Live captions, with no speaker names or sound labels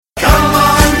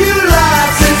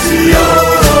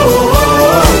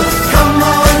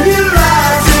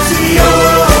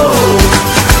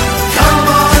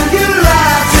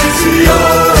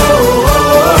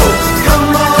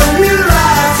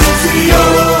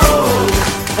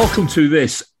Welcome to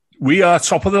this We Are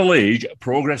Top of the League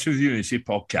Progressive Unity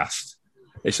podcast.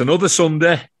 It's another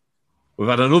Sunday. We've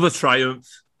had another triumph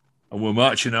and we're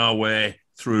marching our way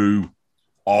through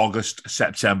August,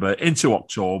 September into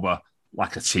October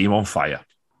like a team on fire.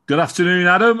 Good afternoon,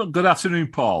 Adam. Good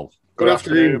afternoon, Paul. Good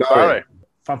afternoon, Barry.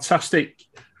 Fantastic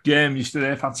game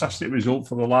yesterday. Fantastic result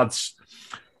for the lads.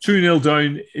 2-0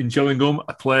 down in Gillingham,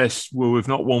 a place where we've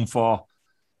not won for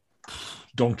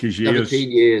donkey's years.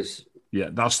 17 years. Yeah,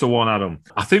 that's the one, Adam.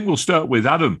 I think we'll start with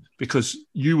Adam because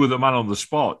you were the man on the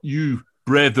spot. You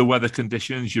braved the weather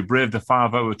conditions. You braved the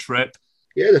 5-hour trip.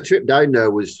 Yeah, the trip down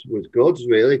there was good,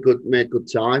 really. Good, made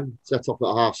good time. Set off at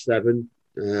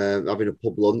 7:30, having a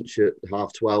pub lunch at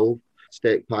 12:30.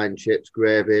 Steak, pie and chips,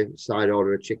 gravy, side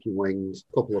order of chicken wings,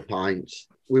 a couple of pints.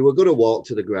 We were going to walk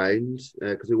to the grounds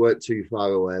because we weren't too far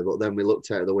away, but then we looked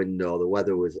out the window. The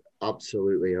weather was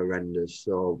absolutely horrendous.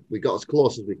 So we got as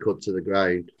close as we could to the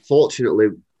ground. Fortunately,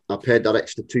 I paid that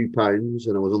extra £2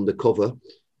 and I was undercover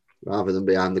rather than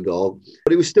behind the goal.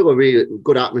 But it was still a really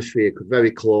good atmosphere,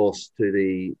 very close to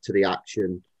the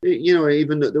action.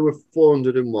 Even that there were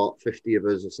 450 of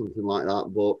us or something like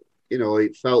that, but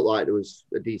it felt like there was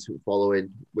a decent following,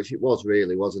 which it was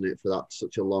really, wasn't it, for that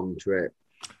such a long trip?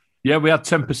 Yeah, we had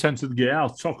 10% of the gear.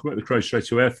 I'll talk about the crowd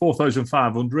straight away.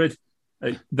 4,500.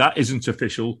 That isn't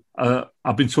official.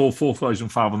 I've been told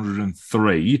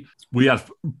 4,503. We had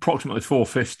approximately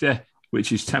 450,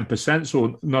 which is 10%.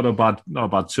 So not a bad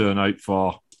turnout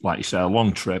for, like you say, a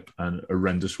long trip and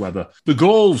horrendous weather. The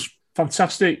goals,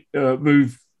 fantastic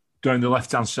move down the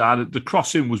left-hand side. The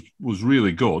crossing was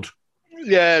really good.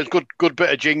 Yeah, it was good bit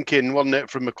of jinking, wasn't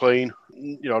it, from McLean?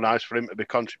 Nice for him to be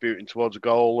contributing towards a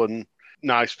goal, and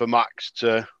nice for Max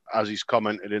to, as he's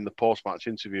commented in the post-match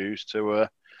interviews, to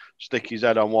stick his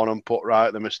head on one and put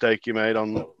right the mistake he made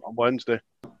on Wednesday.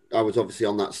 I was obviously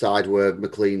on that side where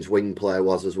McLean's wing player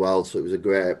was as well, so it was a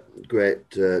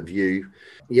great view.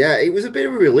 Yeah, it was a bit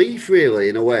of a relief, really,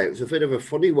 in a way. It was a bit of a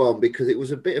funny one because it was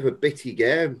a bit of a bitty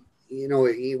game.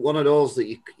 One of those that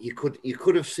you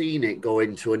could have seen it go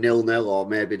into a 0-0 or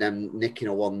maybe them nicking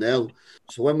a 1-0.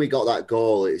 So when we got that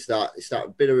goal, it's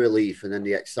that bit of relief and then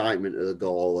the excitement of the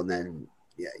goal, and then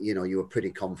you were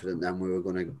pretty confident then we were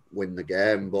going to win the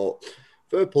game. But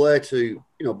fair play to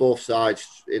both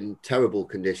sides in terrible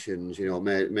conditions.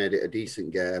 Made it a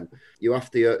decent game. You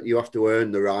have to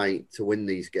earn the right to win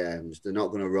these games. They're not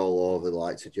going to roll over the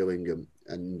likes of Gillingham,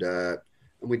 and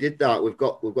we did that. We've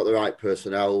got the right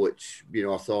personnel, which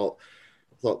I thought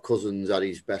Cousins had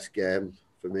his best game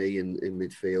for me in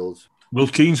midfield. Will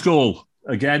Keane's goal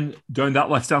again down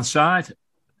that left hand side.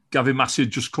 Gavin Massey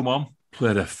had just come on,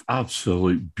 played an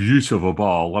absolute beautiful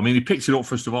ball. I mean, he picked it up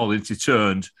first of all, he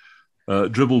turned,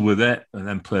 dribbled with it, and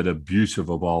then played a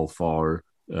beautiful ball for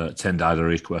Tendai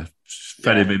Darikwa.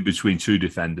 Fed him in between two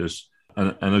defenders.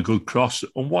 And a good cross.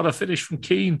 And what a finish from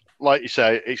Keane. Like you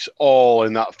say, it's all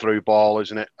in that through ball,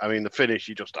 isn't it? I mean, the finish,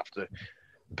 you just have to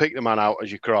pick the man out as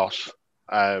you cross,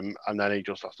 and then he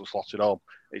just has to slot it home.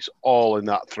 It's all in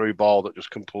that through ball that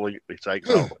just completely takes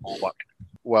out the ball back.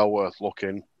 Well worth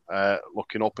looking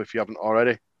up if you haven't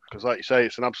already. Because like you say,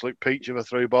 it's an absolute peach of a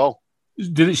through ball.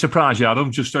 Did it surprise you,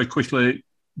 Adam, just how quickly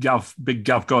Big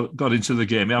Gav got into the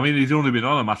game? I mean, he'd only been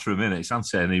on a matter of minutes,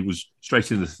 and he was straight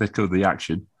in the thick of the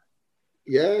action.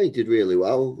 Yeah, he did really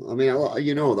well. I mean,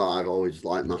 that I've always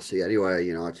liked Massey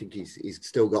anyway. I think he's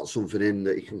still got something in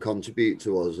that he can contribute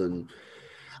to us. And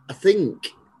I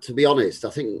think, to be honest, I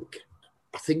think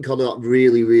on that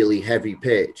really, really heavy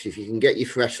pitch, if you can get your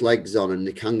fresh legs on and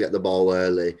they can get the ball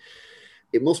early,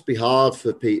 it must be hard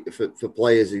for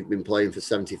players who've been playing for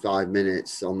 75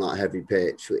 minutes on that heavy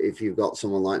pitch. If you've got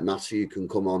someone like Massey who can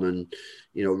come on and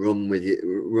run with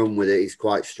it, he's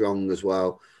quite strong as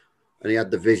well. And he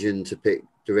had the vision to pick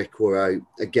Darikwa out.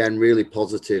 Again, really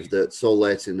positive that so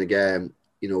late in the game,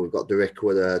 we've got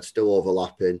Darikwa there, still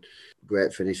overlapping.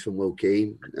 Great finish from Will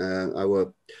Keane,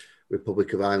 our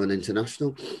Republic of Ireland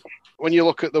international. When you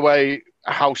look at the way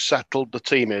how settled the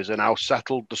team is and how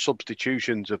settled the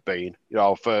substitutions have been,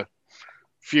 for a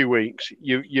few weeks,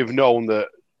 you've known that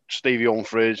Stevie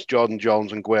Humphries, Jordan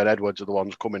Jones and Gwaine Edwards are the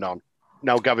ones coming on.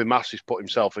 Now Gavin Massey's put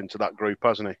himself into that group,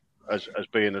 hasn't he, as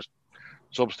being a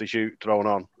substitute thrown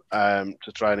on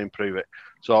to try and improve it.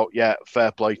 So, yeah,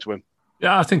 fair play to him.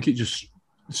 Yeah, I think it just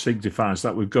signifies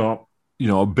that we've got,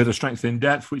 a bit of strength in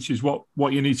depth, which is what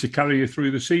you need to carry you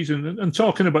through the season. And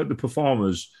talking about the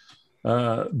performers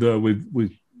there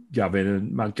with Gavin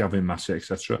and Gavin Massey,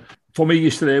 etc. For me,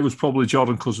 yesterday was probably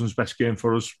Jordan Cousins' best game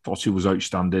for us. Thought he was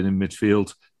outstanding in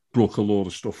midfield, broke a load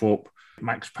of stuff up.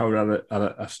 Max Power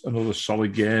had another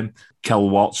solid game. Kel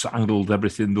Watts handled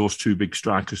everything. Those two big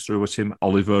strikers threw at him,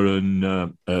 Oliver and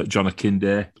John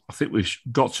Akinde. I think we've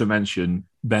got to mention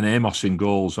Ben Amos in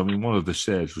goals. I mean, one of the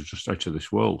saves was just out of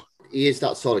this world. He is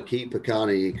that sort of keeper,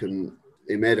 can't he?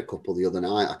 He made a couple the other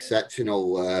night,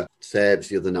 exceptional saves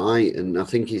the other night, and I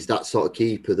think he's that sort of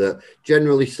keeper that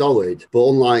generally solid, but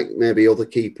unlike maybe other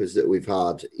keepers that we've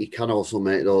had, he can also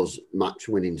make those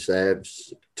match-winning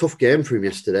saves. Tough game for him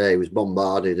yesterday. He was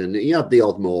bombarded, and he had the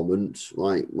odd moments,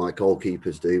 like all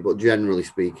keepers do, but generally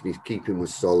speaking, his keeping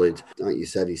was solid. Like you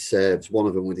said, his saves, one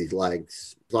of them with his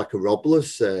legs, like a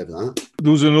Robles save, that.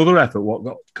 There was another effort, what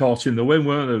got caught in the wing,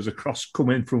 weren't there? There was a cross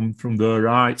coming from the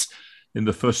right in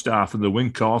the first half, and the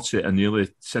wing caught it and nearly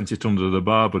sent it under the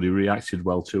bar, but he reacted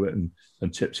well to it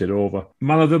and tipped it over.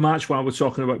 Man of the match, while we're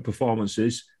talking about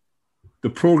performances, the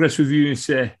Progress with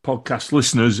Unity podcast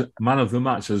listeners, man of the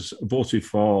match is voted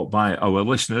for by our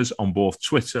listeners on both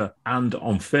Twitter and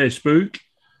on Facebook.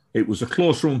 It was a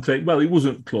close run thing. Well, it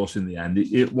wasn't close in the end.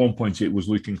 At one point, it was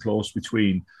looking close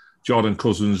between Jordan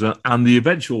Cousins and the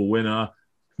eventual winner,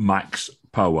 Max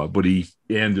Power, but he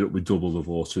ended up with double the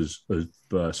voters as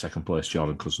second place,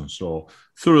 Jordan Cousins. So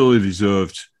thoroughly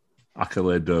deserved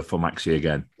accolade for Maxie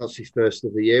again. That's his first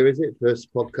of the year, is it?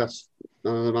 First podcast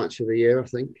match of the year, I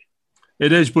think.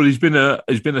 It is, but he's been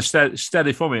a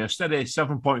steady for me, a steady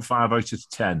 7.5 out of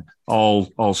 10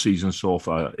 all season so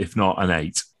far, if not an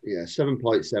 8. Yeah,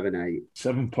 7.78.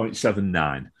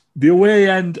 7.79. The away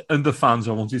end and the fans,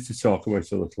 I wanted to talk about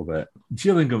a little bit.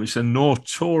 Gillingham, it's a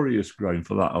notorious ground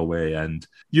for that away end.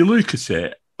 You look at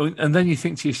it, and then you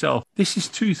think to yourself, this is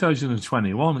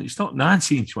 2021. It's not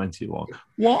 1921.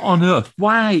 What on earth?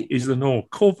 Why is there no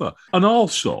cover? And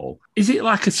also, is it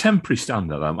like a temporary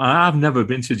stand? I've never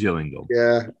been to Gillingham.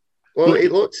 Yeah. Well,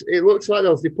 it looks like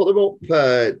those. They put them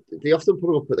up. They often put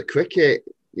them up at the cricket.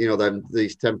 You know,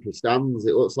 these temporary stands.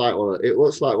 It looks like one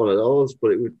of those,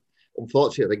 but it would.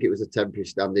 Unfortunately, I think it was a temporary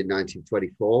stand in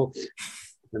 1924.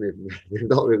 And they've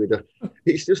not really done.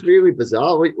 It's just really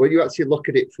bizarre when you actually look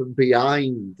at it from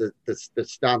behind the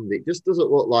stand. It just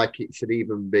doesn't look like it should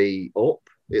even be up.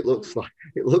 It looks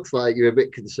like you're a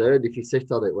bit concerned if you sit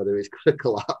on it whether it's going to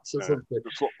collapse or something.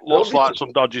 Looks like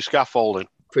some dodgy scaffolding.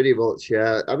 Pretty much,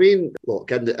 yeah. I mean,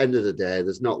 look, end of the day,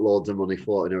 there's not loads of money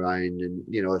floating around, and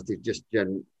you know, if they just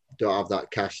don't have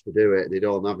that cash to do it, they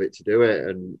don't have it to do it,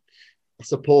 and I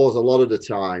suppose a lot of the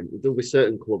time, there'll be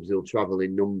certain clubs who'll travel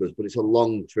in numbers, but it's a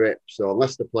long trip. So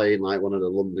unless they're playing like one of the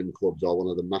London clubs or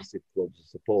one of the massive clubs, I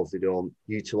suppose they don't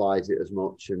utilise it as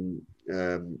much. And,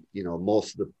 you know,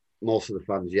 most of the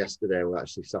fans yesterday were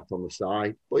actually sat on the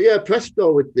side. But yeah,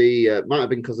 Presto with the, might have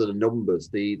been because of the numbers,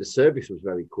 the service was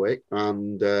very quick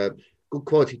and good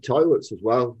quality toilets as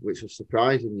well, which was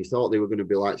surprising. You thought they were going to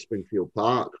be like Springfield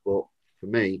Park, but for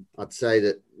me, I'd say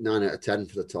that 9 out of 10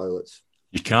 for the toilets.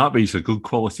 You can't beat a good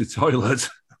quality toilet,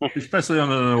 especially on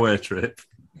an away trip.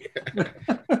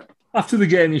 After the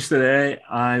game yesterday,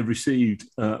 I received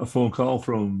a phone call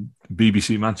from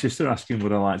BBC Manchester asking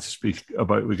would I like to speak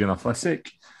about Wigan Athletic.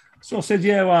 So I said,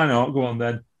 yeah, why not? Go on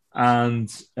then.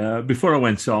 And before I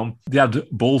went on, they had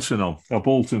Bolton on, a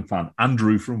Bolton fan,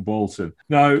 Andrew from Bolton.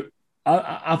 Now,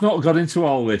 I've not got into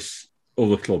all this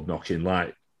other club knocking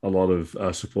like a lot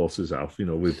of supporters have, you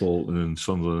know, with Bolton and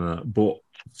Sunderland and that, but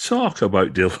talk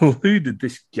about deluded.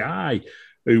 This guy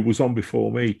who was on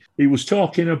before me, he was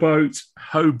talking about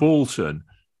how Bolton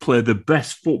play the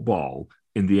best football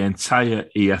in the entire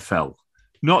EFL,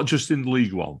 not just in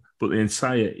League One, but the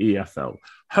entire EFL.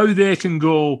 How they can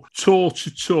go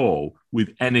toe-to-toe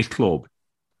with any club,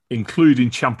 including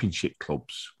championship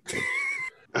clubs.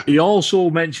 He also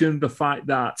mentioned the fact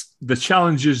that the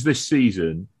challengers this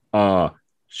season are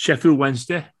Sheffield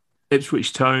Wednesday,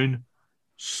 Ipswich Town,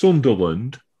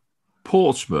 Sunderland,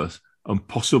 Portsmouth, and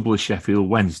possibly Sheffield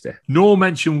Wednesday. No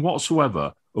mention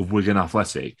whatsoever of Wigan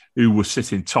Athletic, who were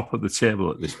sitting top of the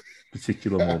table at this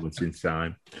particular moment in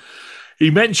time.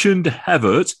 He mentioned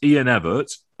Ian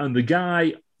Evatt, and the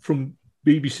guy from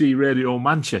BBC Radio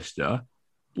Manchester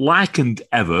likened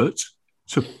Evatt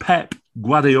to Pep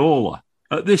Guardiola.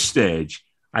 At this stage,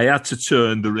 I had to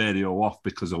turn the radio off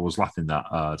because I was laughing that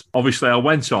hard. Obviously, I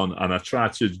went on and I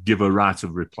tried to give a right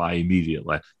of reply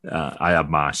immediately. I had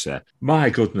my say. My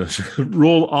goodness.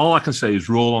 All I can say is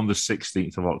roll on the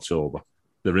 16th of October.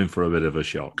 They're in for a bit of a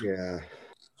shock. Yeah.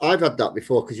 I've had that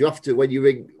before because you have to, when you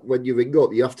ring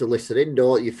up, you have to listen in,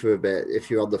 don't you, for a bit if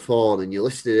you're on the phone and you're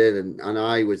listening in. And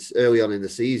I was, early on in the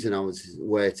season, I was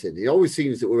waiting. It always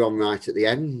seems that we're on right at the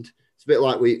end. It's a bit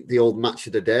like the old match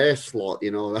of the day slot,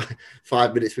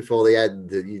 5 minutes before the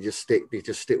end, and you just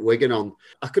stick Wigan on.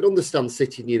 I could understand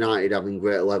City and United having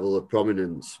greater level of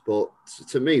prominence, but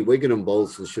to me, Wigan and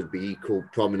Bolton should be equal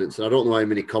prominence. And I don't know how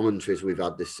many commentaries we've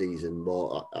had this season,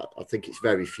 but I think it's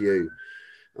very few,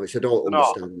 which I don't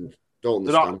understand.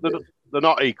 They're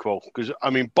not equal because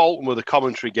Bolton were the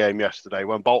commentary game yesterday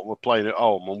when Bolton were playing at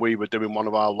home and we were doing one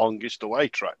of our longest away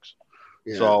treks.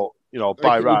 Yeah. So.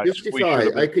 By rights,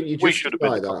 we should have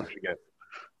been the commentary game.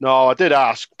 No, I did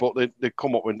ask, but they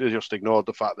come up and they just ignored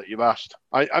the fact that you've asked.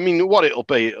 What it'll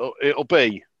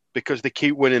be because they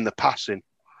keep winning the passing,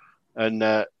 and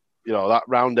that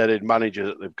round-headed manager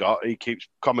that they've got, he keeps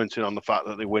commenting on the fact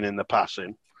that they win in the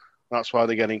passing. That's why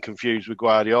they're getting confused with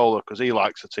Guardiola because he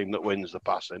likes a team that wins the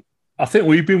passing. I think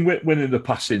we've been winning the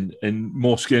passing in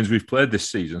most games we've played this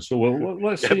season. So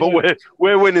let's see. But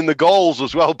we're winning the goals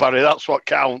as well, Barry. That's what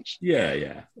counts.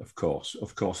 Yeah, of course.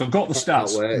 I've got the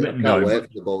stats written down. Can't wait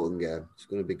for the Bolton game. It's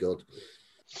going to be good.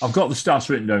 I've got the stats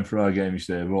written down for our game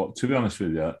yesterday, but to be honest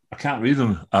with you, I can't read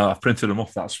them. I've printed them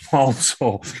off that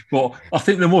small. But I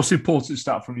think the most important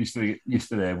stat from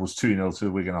yesterday was 2-0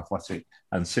 to Wigan Athletic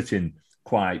and sitting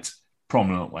quite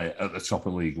prominently at the top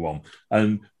of League One.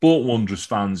 And Bolton Wanderers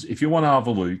fans, if you want to have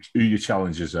a look who your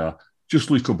challengers are, just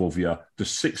look above you.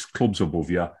 There's 6 clubs above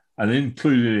you, and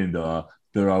included in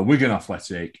there are Wigan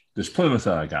Athletic, there's Plymouth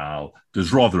Argyle,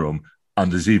 there's Rotherham, and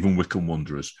there's even Wycombe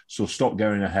Wanderers. So stop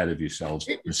getting ahead of yourselves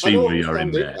and see where you're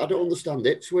in there. I don't understand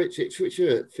Ipswich. Ipswich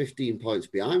are 15 points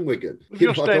behind Wigan.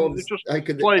 How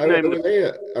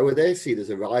are they seen as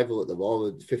a rival at the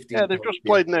moment? 15. Yeah, they've just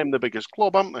played name the biggest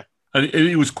club, haven't they? And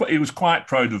he was quite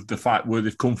proud of the fact where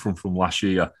they've come from last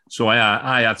year. So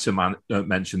I had to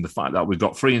mention the fact that we've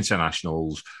got 3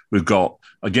 internationals. We've got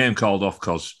a game called off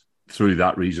because through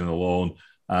that reason alone.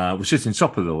 We're sitting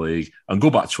top of the league and go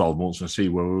back 12 months and see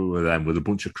where we were then with a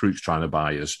bunch of crooks trying to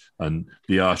buy us and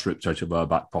the arse ripped out of our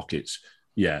back pockets.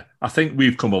 Yeah, I think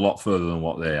we've come a lot further than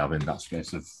what they have in that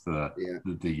space of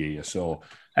the year. So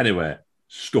anyway,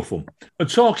 stuff them. And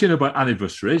talking about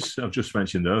anniversaries, I've just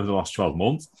mentioned there over the last 12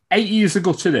 months. 8 years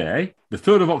ago today, the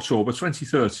 3rd of October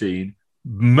 2013,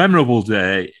 memorable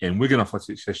day in Wigan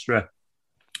Athletics history.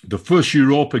 The first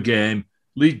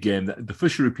league game, the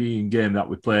first European game that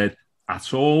we played at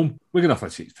home. Wigan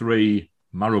Athletic 3,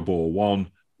 Maribor 1.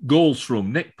 Goals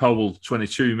from Nick Powell,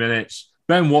 22 minutes.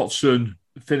 Ben Watson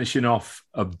finishing off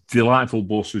a delightful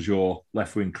Beausejour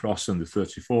left wing cross in the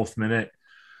 34th minute.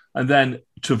 And then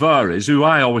Tavares, who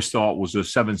I always thought was a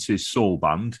 70s soul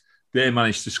band, they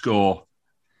managed to score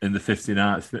in the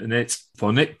 59th minute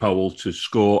for Nick Powell to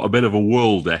score a bit of a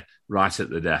worldie right at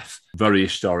the death. Very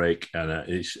historic, and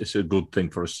it's a good thing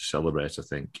for us to celebrate, I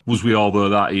think. Was we all there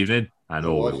that evening? I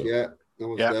know. I was there.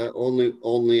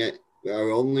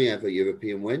 Our only ever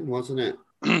European win, wasn't it?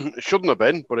 It shouldn't have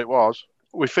been, but it was.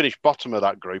 We finished bottom of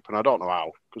that group, and I don't know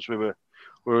how, because we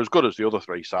were as good as the other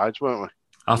 3 sides, weren't we?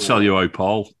 I'll tell you how,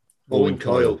 Paul. Owen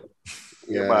Coyle.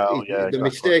 Yeah. The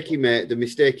mistake he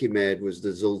made was the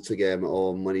Zulte game at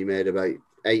home when he made about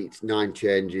 8-9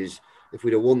 changes. If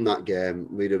we'd have won that game,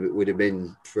 we'd have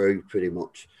been through pretty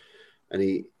much. And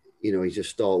he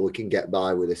just thought we can get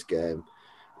by with this game.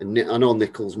 And I know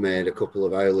Nichols made a couple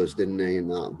of howlers, didn't he, in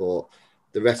that, but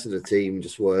the rest of the team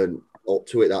just weren't up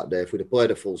to it that day. If we'd have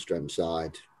played a full strength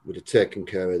side, we'd have taken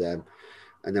care of them.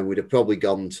 And then we'd have probably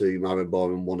gone to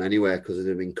Maribor and won anyway because they'd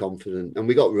have been confident. And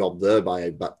we got robbed there by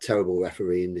a terrible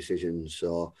refereeing decision.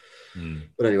 So,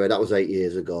 But anyway, that was 8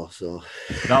 years ago. So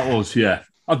that was, yeah.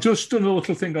 I've just done a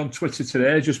little thing on Twitter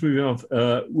today, just moving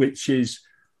on, which is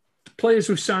players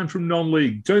we've signed from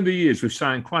non-league. During the years, we've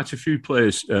signed quite a few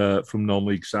players from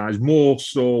non-league sides, more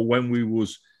so when we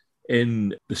was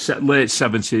in the late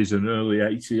 70s and early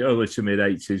to mid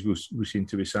 80s, we seem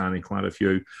to be signing quite a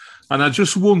few. And I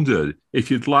just wondered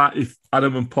if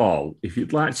Adam and Paul, if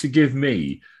you'd like to give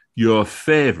me your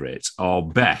favourite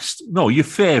your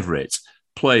favourite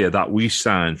player that we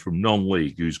signed from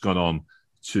non-league who's gone on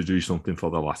to do something for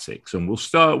the Latics. And we'll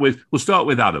start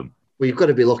with Adam. Well, you've got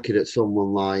to be looking at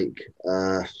someone like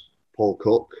Paul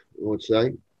Cook, I would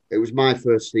say. It was my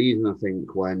first season, I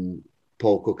think, when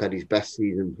Paul Cook had his best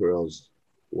season for us,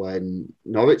 when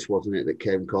Norwich, wasn't it, that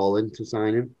came calling to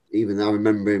sign him. Even though I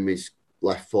remember him his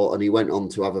left foot, and he went on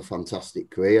to have a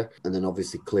fantastic career, and then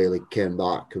obviously clearly came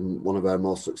back and one of our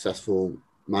most successful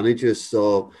managers.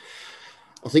 So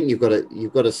I think you've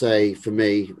got to say, for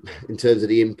me, in terms of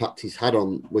the impact he's had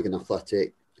on Wigan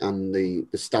Athletic and the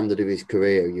standard of his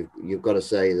career, you've got to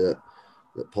say that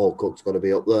Paul Cook's got to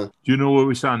be up there. Do you know where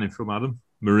we're signing from, Adam?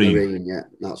 Marine, yeah,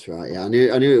 that's right. Yeah, I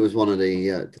knew it was one of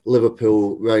the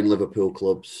Liverpool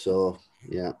clubs. So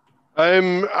yeah.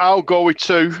 I'll go with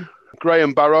 2.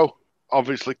 Graham Barrow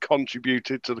obviously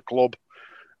contributed to the club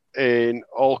in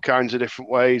all kinds of different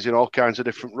ways, in all kinds of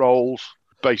different roles.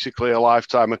 Basically a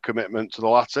lifetime of commitment to the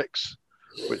Latics,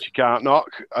 which you can't knock.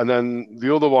 And then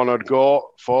the other one I'd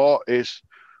go for is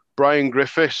Brian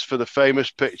Griffiths for the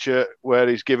famous picture where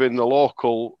he's giving the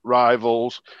local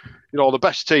rivals, the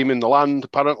best team in the land,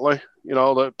 apparently,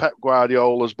 the Pep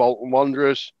Guardiola's Bolton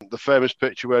Wanderers, the famous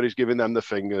picture where he's giving them the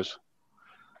fingers.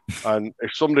 And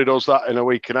if somebody does that in a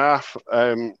week and a half,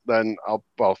 then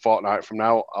a fortnight from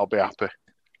now, I'll be happy.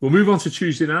 We'll move on to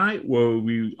Tuesday night, where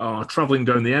we are travelling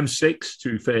down the M6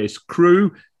 to face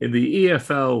Crewe in the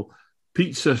EFL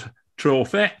Pizza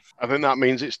Trophy. I think that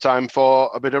means it's time for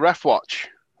a bit of ref watch.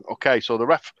 Okay, so the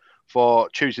ref for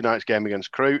Tuesday night's game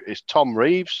against Crewe is Tom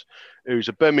Reeves, who's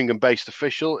a Birmingham-based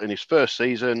official in his first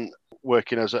season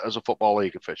working as a Football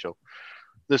League official.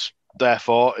 This,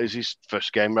 therefore, is his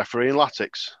first game refereeing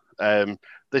Latics.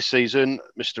 This season,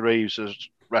 Mr. Reeves has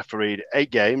refereed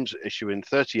 8 games, issuing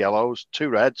 30 yellows, 2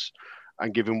 reds,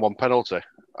 and giving 1 penalty.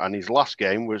 And his last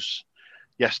game was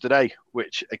yesterday,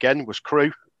 which again was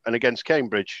Crewe and against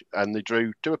Cambridge, and they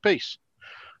drew 2 apiece.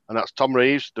 And that's Tom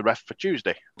Reeves, the ref for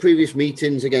Tuesday. Previous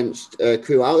meetings against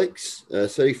Crewe Alex,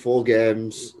 34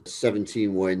 games,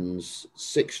 17 wins,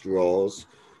 6 draws,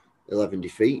 11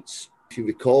 defeats. If you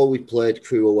recall, we played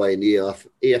Crewe away in the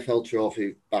EFL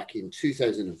Trophy back in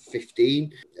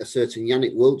 2015. A certain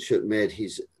Yannick Wiltshire made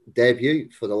his debut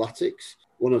for the Latics.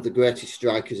 One of the greatest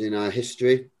strikers in our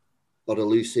history.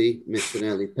 Odalusi missed an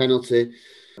early penalty,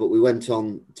 but we went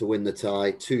on to win the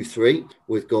tie 2-3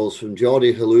 with goals from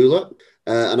Jordi Halula.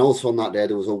 And also on that day,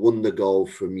 there was a wonder goal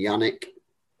from Yannick.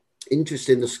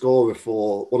 Interesting, one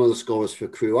of the scorers for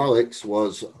Crewe Alex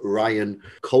was Ryan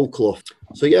Colclough.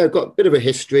 So yeah, I've got a bit of a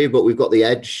history, but we've got the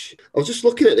edge. I was just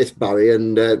looking at this, Barry,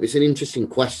 and it's an interesting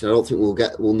question. I don't think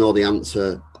we'll know the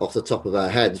answer off the top of our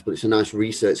heads, but it's a nice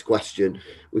research question.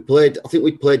 I think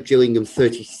we played Gillingham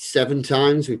 37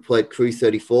 times. We played Crewe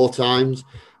 34 times.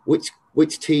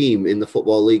 Which team in the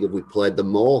Football League have we played the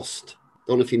most?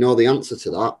 Don't know if you know the answer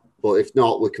to that, but if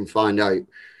not, we can find out.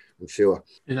 I'm sure.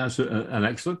 That's an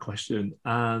excellent question.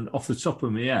 And off the top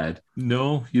of my head,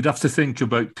 no, you'd have to think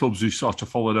about clubs who sort of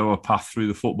followed our path through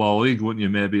the Football League, wouldn't you?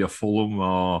 Maybe a Fulham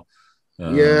or...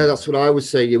 yeah, that's what I was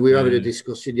saying. We were having a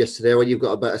discussion yesterday when you've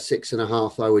got about a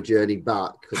 6.5-hour journey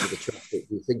back because of the traffic.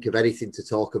 You think of anything to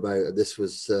talk about, and this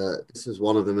was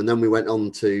one of them. And then we went on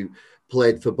to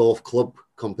played for both club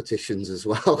competitions as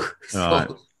well. All right.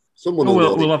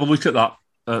 We'll have a look at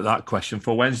that question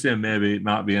for Wednesday, and maybe it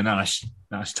might be a nice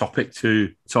topic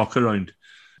to talk around.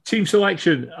 Team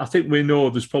selection, I think we know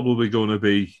there's probably going to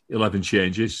be 11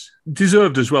 changes.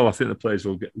 Deserved as well. I think the players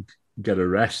will get a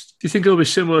rest. Do you think it'll be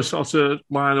similar sort of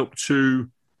line-up to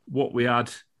what we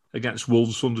had against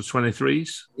Wolves under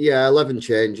 23s? Yeah, 11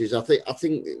 changes. I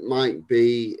think it might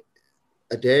be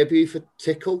a debut for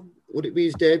Tickle. Would it be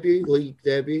his league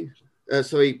debut?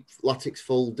 Latics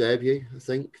full debut, I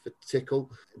think, for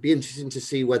Tickle. It'd be interesting to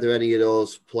see whether any of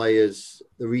those players,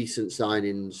 the recent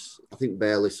signings, I think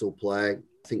Bayliss will play.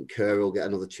 I think Kerr will get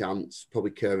another chance.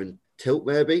 Probably Kerr and Tilt,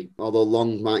 maybe. Although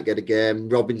Long might get a game.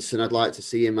 Robinson, I'd like to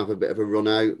see him have a bit of a run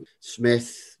out.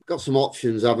 Smith, got some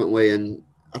options, haven't we? And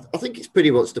I think it's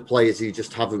pretty much the players who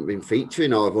just haven't been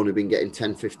featuring or have only been getting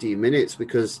 10, 15 minutes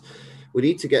because we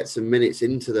need to get some minutes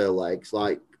into their legs,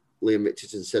 like Liam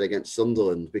Richardson said against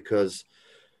Sunderland, because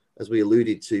as we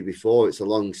alluded to before, it's a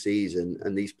long season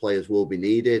and these players will be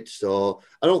needed. So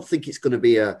I don't think it's going to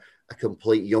be a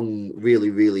complete young, really,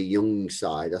 really young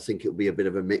side. I think it'll be a bit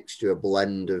of a mixture, a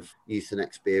blend of youth and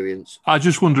experience. I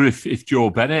just wonder if Joe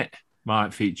Bennett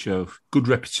might feature. Good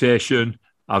reputation.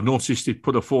 I've noticed he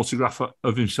put a photograph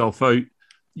of himself out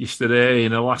yesterday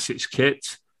in a Latics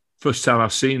kit. First time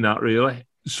I've seen that, really.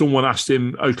 Someone asked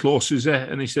him, how close is it?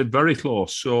 And he said, very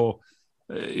close. So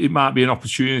it might be an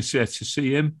opportunity to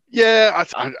see him. Yeah,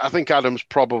 I think Adam's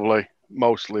probably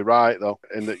mostly right, though,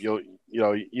 in that you're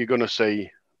going to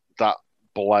see that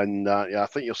blend. I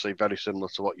think you'll see very similar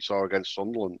to what you saw against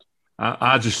Sunderland.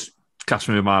 I just cast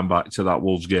my mind back to that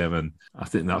Wolves game, and I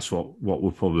think that's what we're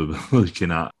probably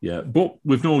looking at. Yeah, but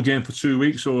with no game for 2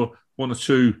 weeks, so one or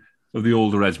two of the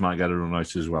older Reds might get a run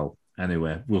out as well.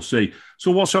 Anyway, we'll see. So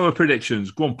what's our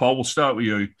predictions? Go on, Paul, we'll start with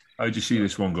you. How do you see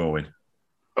this one going?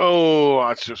 Oh,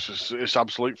 it's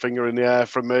absolute finger in the air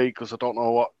from me because I don't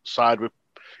know what side I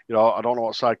don't know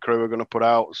what side Crewe are going to put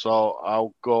out. So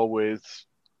I'll go with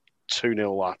 2-0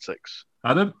 Latics.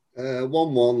 Adam? 1-1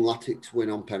 Latics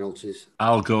win on penalties.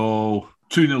 I'll go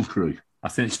 2-0 Crewe. I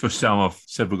think it's the first time I've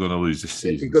said we're going to lose this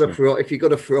season. If you're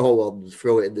going to throw one,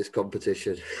 throw it in this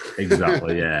competition.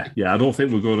 Exactly, yeah. Yeah, I don't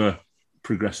think we're going to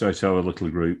progress out our little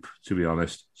group, to be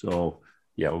honest. So,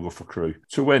 yeah, we'll go for Crewe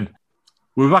to win.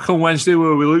 We're back on Wednesday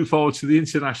where we look forward to the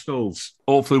internationals.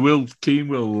 Hopefully, Will Keane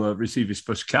will receive his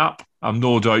first cap. I've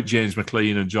no doubt James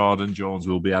McLean and Jordan Jones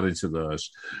will be adding to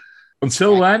theirs.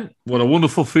 Until then, what a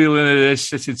wonderful feeling it is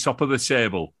sitting top of the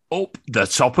table. Up the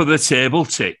top of the table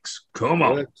ticks. Come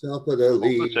on. Top of the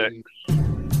league.